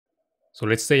So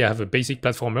let's say I have a basic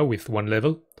platformer with one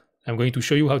level. I'm going to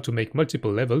show you how to make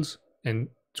multiple levels and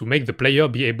to make the player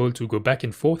be able to go back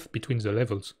and forth between the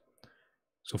levels.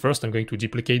 So first I'm going to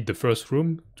duplicate the first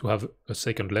room to have a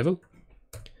second level.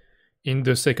 In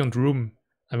the second room,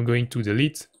 I'm going to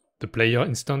delete the player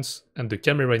instance and the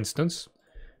camera instance,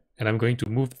 and I'm going to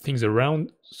move things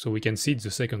around so we can see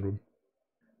the second room.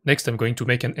 Next, I'm going to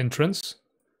make an entrance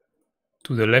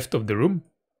to the left of the room,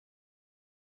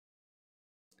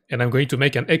 and I'm going to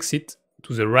make an exit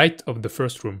to the right of the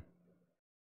first room.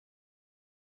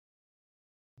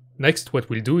 Next, what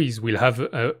we'll do is we'll have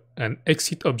an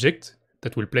exit object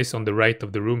that we'll place on the right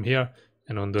of the room here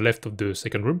and on the left of the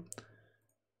second room.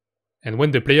 And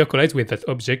when the player collides with that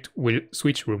object, we'll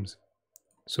switch rooms.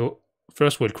 So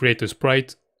first we'll create a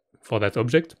sprite for that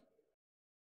object.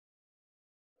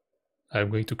 I'm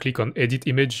going to click on Edit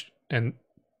Image and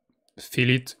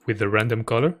fill it with a random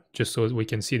color, just so we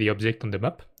can see the object on the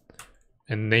map.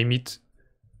 And name it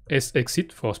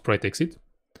sExit for sprite exit.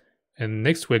 And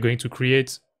next we're going to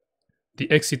create the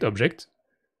exit object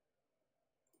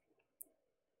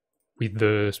with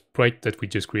the sprite that we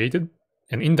just created.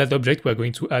 And in that object, we're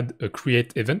going to add a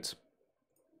create event,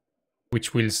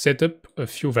 which will set up a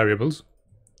few variables.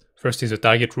 First is a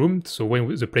target room. So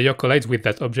when the player collides with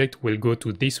that object, we'll go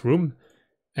to this room,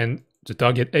 and the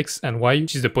target X and Y,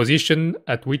 which is the position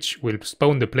at which will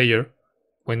spawn the player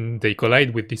when they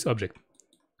collide with this object.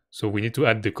 So we need to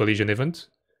add the collision event.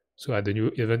 So add a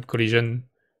new event collision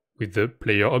with the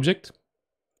player object.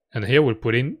 And here we'll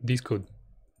put in this code.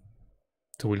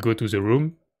 So we'll go to the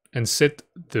room and set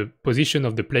the position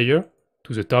of the player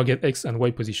to the target X and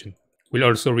Y position. We'll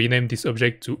also rename this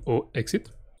object to oExit.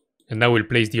 And now we'll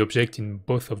place the object in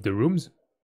both of the rooms.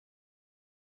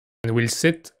 And we'll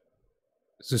set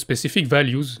the specific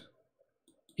values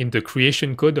in the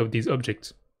creation code of this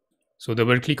object. So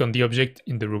double click on the object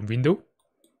in the room window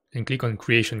and click on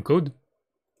creation code.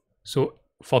 So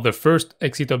for the first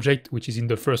exit object, which is in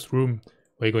the first room,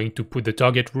 we're going to put the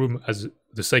target room as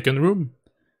the second room.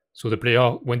 So the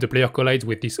player, when the player collides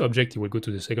with this object, he will go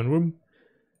to the second room.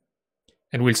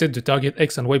 And we'll set the target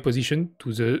X and Y position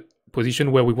to the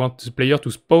position where we want the player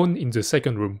to spawn in the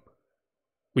second room.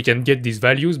 We can get these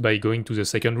values by going to the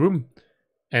second room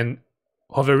and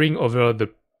hovering over the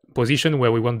position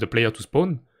where we want the player to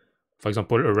spawn, for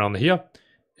example around here.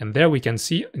 And there we can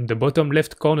see in the bottom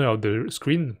left corner of the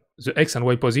screen the X and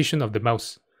Y position of the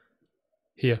mouse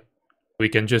here. We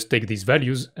can just take these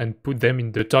values and put them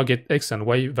in the target X and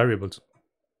Y variables.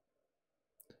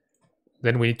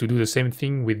 Then we need to do the same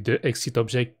thing with the exit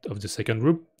object of the second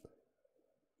room.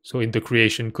 So in the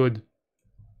creation code,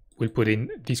 we'll put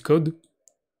in this code.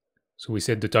 So we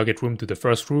set the target room to the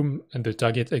first room and the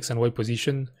target X and Y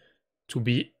position to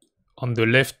be on the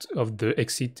left of the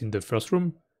exit in the first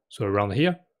room, so around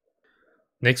here.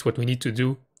 Next, what we need to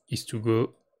do is to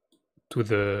go to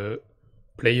the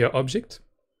player object,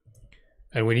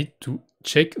 and we need to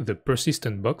check the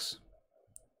persistent box,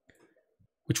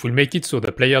 which will make it so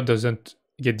the player doesn't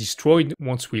get destroyed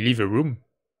once we leave a room.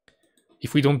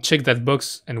 If we don't check that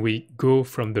box and we go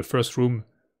from the first room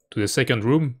to the second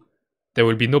room, there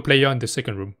will be no player in the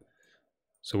second room.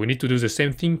 So we need to do the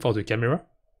same thing for the camera.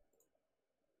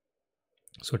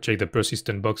 So check the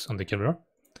persistent box on the camera.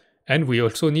 And we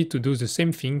also need to do the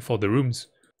same thing for the rooms.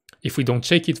 If we don't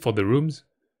check it for the rooms,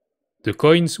 the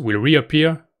coins will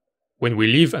reappear when we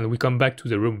leave and we come back to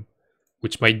the room,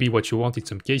 which might be what you want in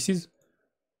some cases.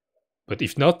 But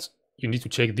if not, you need to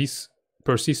check this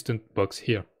persistent box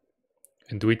here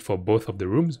and do it for both of the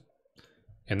rooms.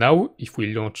 And now, if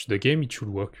we launch the game, it should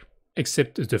work.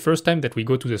 Except the first time that we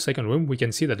go to the second room, we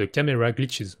can see that the camera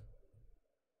glitches.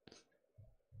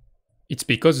 It's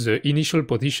because the initial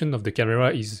position of the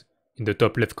camera is in the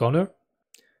top left corner.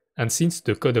 And since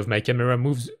the code of my camera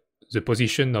moves the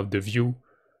position of the view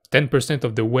 10%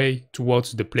 of the way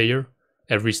towards the player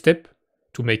every step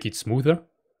to make it smoother,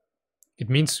 it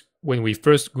means when we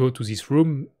first go to this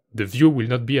room, the view will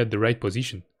not be at the right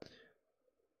position.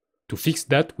 To fix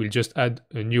that, we'll just add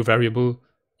a new variable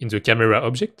in the camera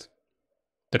object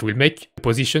that will make the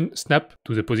position snap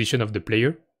to the position of the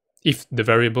player if the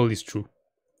variable is true.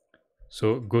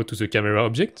 So go to the camera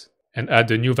object and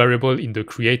add a new variable in the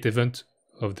create event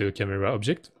of the camera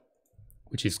object,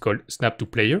 which is called snap to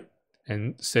player,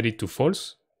 and set it to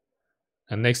false.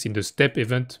 And next in the step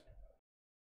event,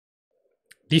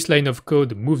 this line of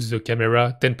code moves the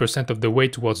camera 10% of the way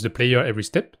towards the player every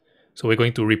step. So we're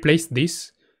going to replace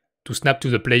this to snap to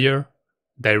the player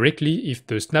directly if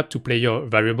the snap to player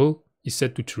variable is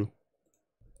set to true.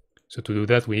 So to do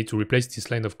that, we need to replace this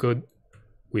line of code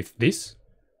with this.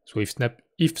 So if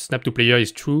snap to player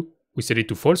is true, we set it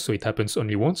to false, so it happens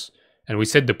only once. And we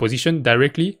set the position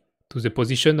directly to the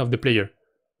position of the player,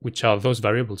 which are those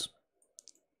variables.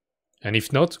 And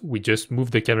if not, we just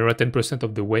move the camera 10%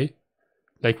 of the way,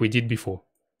 like we did before.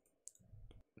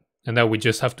 And now we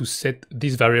just have to set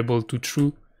this variable to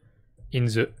true in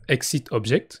the exit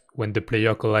object when the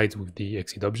player collides with the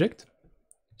exit object.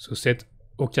 So set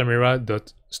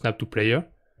oCamera.snapToPlayer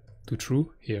to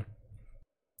true here.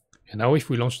 And now if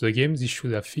we launch the game, this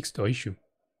should have fixed our issue.